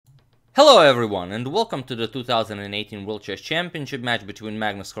Hello everyone and welcome to the 2018 World Chess Championship match between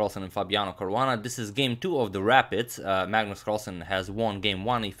Magnus Carlsen and Fabiano Caruana. This is game 2 of the Rapids. Magnus Carlsen has won game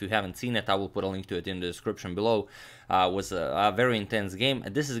 1. If you haven't seen it, I will put a link to it in the description below. It was a very intense game.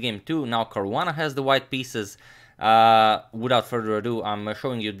 This is game 2. Now Caruana has the white pieces. Without further ado, I'm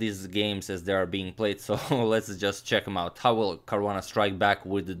showing you these games as they are being played, so let's just check them out. How will Caruana strike back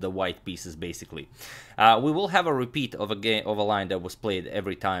with the white pieces, basically? We will have a repeat of a line that was played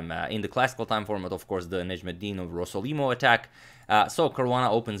every time. In the classical time format, of course, the Nejmedin of Rossolimo attack. So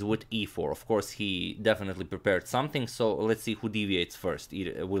Caruana opens with e4. Of course, he definitely prepared something, so let's see who deviates first.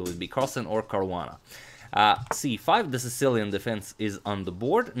 Will it be Carlsen or Caruana? c5, the Sicilian defense is on the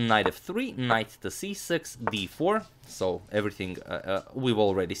board. Knight f3, knight to c6, d4. So everything we've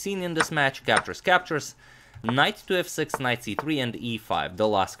already seen in this match. Captures. Knight to f6, knight c3, and e5. The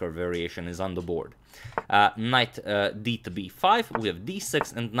Lasker variation is on the board. Knight d to b5, we have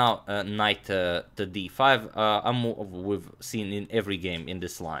d6, and now knight to d5, a move we've seen in every game in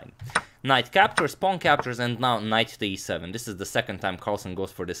this line. Knight captures, pawn captures, and now knight to e7. This is the second time Carlsen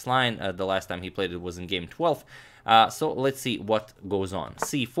goes for this line. The last time he played it was in game 12. So let's see what goes on.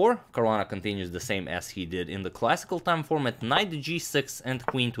 c4, Caruana continues the same as he did in the classical time format. Knight to g6 and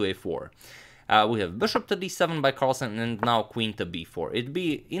queen to a4. We have bishop to d7 by Carlsen and now queen to b4. It'd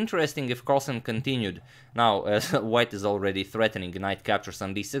be interesting if Carlsen continued. Now, white is already threatening knight captures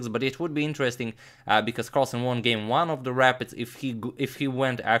on d6, but it would be interesting because Carlsen won game 1 of the Rapids if he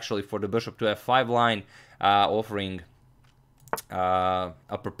went actually for the bishop to f5 line, offering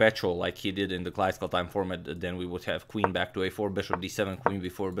a perpetual like he did in the classical time format. Then we would have queen back to a4, bishop d7, queen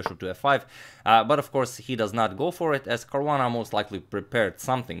b4, bishop to f5. But of course he does not go for it, as Caruana most likely prepared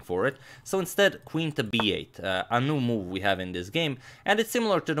something for it. So instead, queen to b8, a new move we have in this game, and it's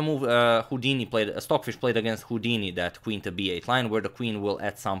similar to the move Stockfish played against Houdini, that queen to b8 line, where the queen will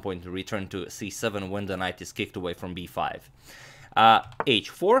at some point return to c7 when the knight is kicked away from b5.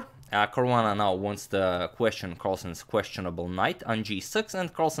 h4. Caruana now wants to question Carlsen's questionable knight on g6,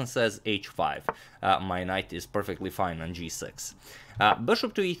 and Carlsen says h5. My knight is perfectly fine on g6.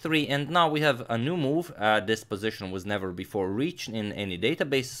 Bishop to e3, and now we have a new move. This position was never before reached in any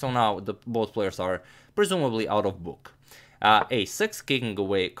database, so now both players are presumably out of book. a6, kicking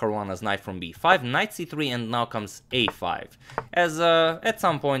away Caruana's knight from b5, knight c3, and now comes a5. As at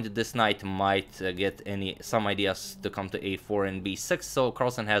some point this knight might get some ideas to come to a4 and b6, so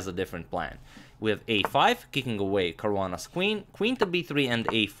Carlsen has a different plan. We have a5, kicking away Caruana's queen, queen to b3, and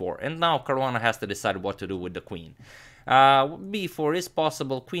a4, and now Caruana has to decide what to do with the queen. b4 is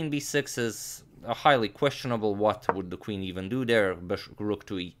possible, queen b6 is highly questionable. What would the queen even do there? Rook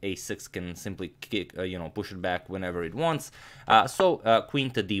to a6 can simply kick, push it back whenever it wants. So queen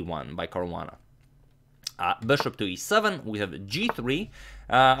to d1 by Caruana. Bishop to e7, we have g3,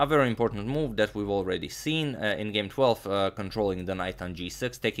 a very important move that we've already seen in game 12, controlling the knight on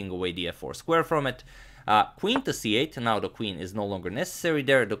g6, taking away the f4 square from it. Queen to c8, now the queen is no longer necessary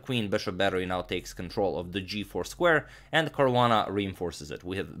there. The queen-bishop battery now takes control of the g4 square, and Caruana reinforces it.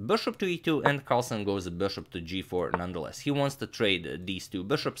 We have bishop to e2, and Carlsen goes bishop to g4 nonetheless. He wants to trade these two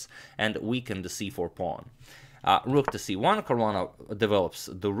bishops and weaken the c4 pawn. Rook to c1, Caruana develops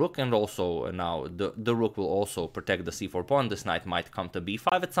the rook, and also now the rook will also protect the c4 pawn. This knight might come to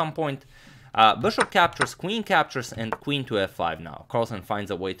b5 at some point. Bishop captures, and queen to f5 now. Carlsen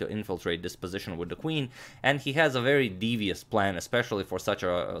finds a way to infiltrate this position with the queen, and he has a very devious plan, especially for such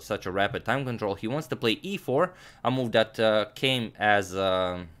a rapid time control. He wants to play e4, a move that came as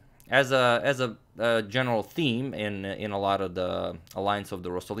a general theme in a lot of the alliance of the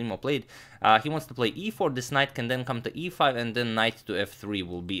Rossolimo played. He wants to play e4, this knight can then come to e5, and then knight to f3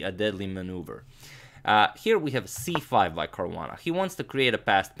 will be a deadly maneuver. Here we have c5 by Caruana. He wants to create a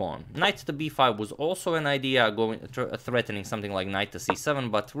passed pawn. Knight to b5 was also an idea, threatening something like knight to c7,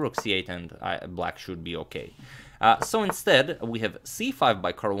 but rook c8 and black should be okay. So instead, we have c5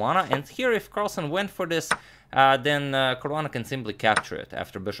 by Caruana, and here if Carlsen went for this, then Caruana can simply capture it.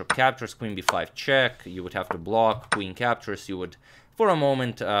 After bishop captures, queen b5 check, you would have to block, queen captures, you would for a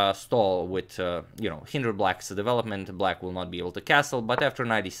moment stall with, hinder black's development. Black will not be able to castle, but after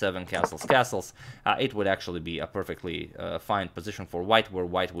knight e7, castles, it would actually be a perfectly fine position for white, where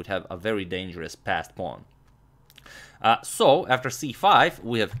white would have a very dangerous passed pawn. So after c5,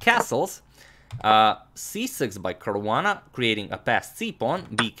 we have castles. c6 by Caruana, creating a passed c-pawn.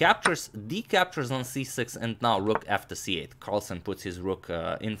 B captures, d captures on c6, and now rook after c8. Carlsen puts his rook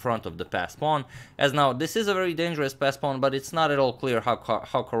in front of the passed pawn, as now this is a very dangerous passed pawn, but it's not at all clear how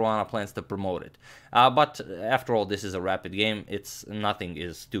Caruana plans to promote it. But after all, this is a rapid game. Nothing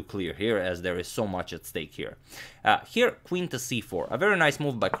is too clear here, as there is so much at stake here. Here, queen to c4, a very nice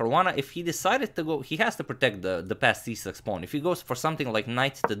move by Caruana. If he decided to go, he has to protect the passed c6 pawn. If he goes for something like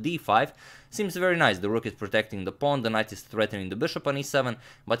knight to d5, seems very nice. The rook is protecting the pawn, the knight is threatening the bishop on e7,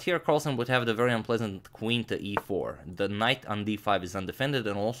 but here Carlsen would have the very unpleasant queen to e4. The knight on d5 is undefended,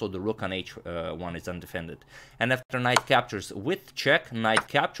 and also the rook on h1 is undefended. And after knight captures with check, knight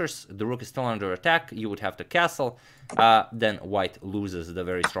captures, the rook is still under attack, you would have to castle, then white loses the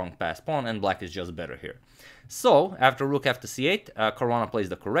very strong passed pawn, and black is just better here. So, after rook after c8, Caruana plays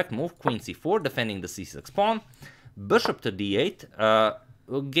the correct move, queen c4, defending the c6 pawn, bishop to d8,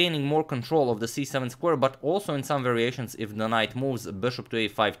 gaining more control of the c7 square, but also in some variations, if the knight moves, bishop to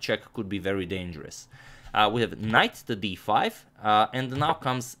a5 check could be very dangerous. We have knight to d5, and now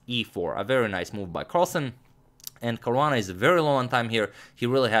comes e4, a very nice move by Carlsen. And Caruana is very low on time here. He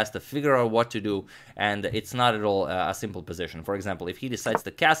really has to figure out what to do, and it's not at all a simple position. For example, if he decides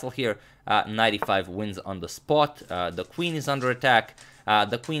to castle here, knight e5 wins on the spot. The queen is under attack.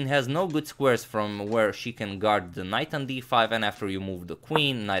 The queen has no good squares from where she can guard the knight on d5, and after you move the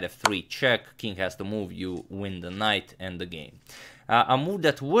queen, knight f3 check, king has to move, you win the knight and the game. A move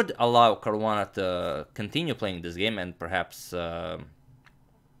that would allow Caruana to continue playing this game and perhaps,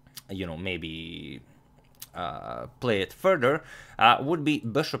 you know, maybe play it further, would be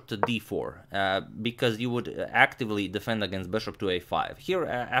bishop to d4, because you would actively defend against bishop to a5. Here,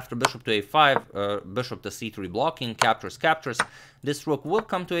 after bishop to a5, bishop to c3 blocking, captures. This rook will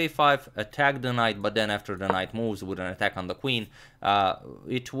come to a5, attack the knight, but then after the knight moves with an attack on the queen,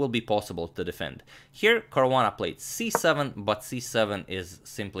 it will be possible to defend. Here, Caruana played c7, but c7 is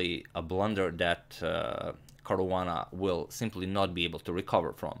simply a blunder that Caruana will simply not be able to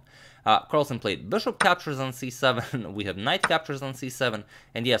recover from. Carlsen played bishop captures on c7, we have knight captures on c7,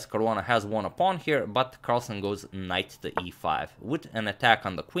 and yes, Caruana has won a pawn here, but Carlsen goes knight to e5, with an attack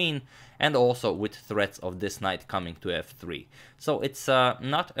on the queen, and also with threats of this knight coming to f3. So it's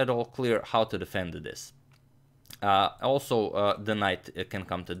not at all clear how to defend this. Also, the knight can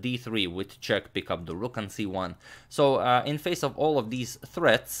come to d3 with check, pick up the rook on c1. So, in face of all of these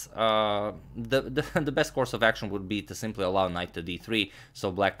threats, the best course of action would be to simply allow knight to d3, so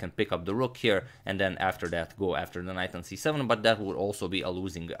black can pick up the rook here, and then after that go after the knight on c7, but that would also be a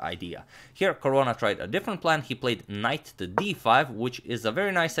losing idea. Here, Caruana tried a different plan. He played knight to d5, which is a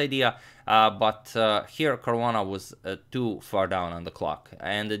very nice idea, but here Caruana was too far down on the clock.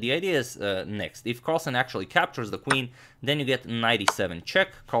 And the idea is next. If Carlsen actually captures the queen, then you get knight e7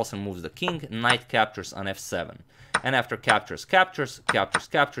 check, Carlsen moves the king, knight captures on f7. And after captures,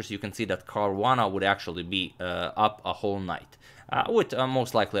 you can see that Caruana would actually be up a whole knight. With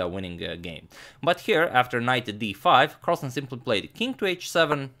most likely a winning game. But here, after knight to d5, Carlsen simply played king to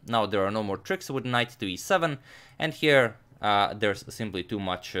h7, now there are no more tricks with knight to e7, and here there's simply too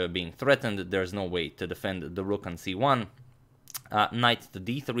much being threatened, there's no way to defend the rook on c1. Knight to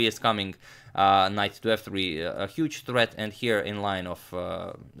d3 is coming, knight to f3, a huge threat, and here in line of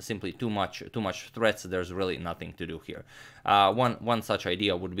simply too much threats, there's really nothing to do here. One such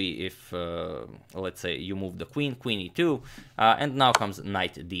idea would be if, let's say, you move the queen e2, and now comes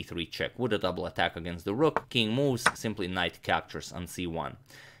knight d3 check with a double attack against the rook, king moves, simply knight captures on c1.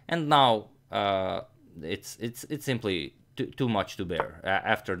 And now it's simply too much to bear.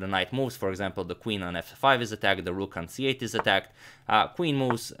 After the knight moves, for example, the queen on f5 is attacked, the rook on c8 is attacked, queen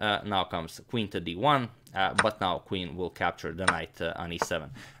moves, now comes queen to d1, but now queen will capture the knight on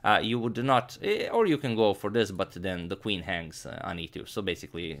e7. You would not, or you can go for this, but then the queen hangs on e2, so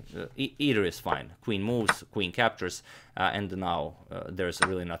basically either is fine. Queen moves, queen captures, and now there's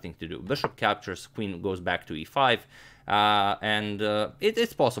really nothing to do. Bishop captures, queen goes back to e5, and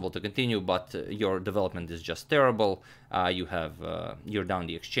it's possible to continue, but your development is just terrible. You're down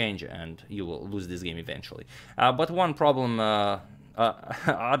the exchange, and you will lose this game eventually. But one problem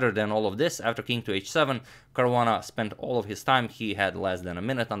other than all of this, after king to h7, Caruana spent all of his time. He had less than a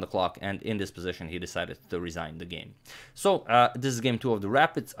minute on the clock, and in this position he decided to resign the game. So this is game 2 of the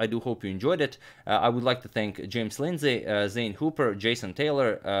Rapids. I do hope you enjoyed it. I would like to thank James Lindsay, Zane Hooper, Jason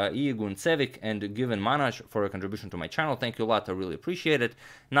Taylor, Iagun Cevic, and Given Manaj for a contribution to my channel. Thank you a lot, I really appreciate it.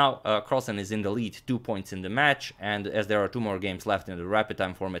 Now Carlsen is in the lead, 2 points in the match, and as there are 2 more games left in the Rapid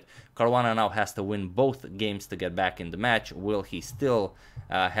Time format, Caruana now has to win both games to get back in the match. Will he still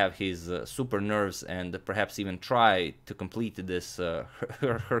have his super nerves and perhaps even try to complete this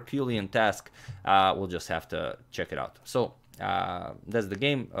Herculean task, we'll just have to check it out. So that's the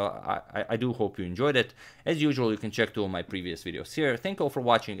game. I do hope you enjoyed it. As usual, you can check 2 of my previous videos here. Thank you all for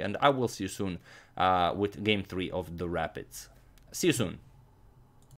watching, and I will see you soon with Game 3 of the Rapids. See you soon.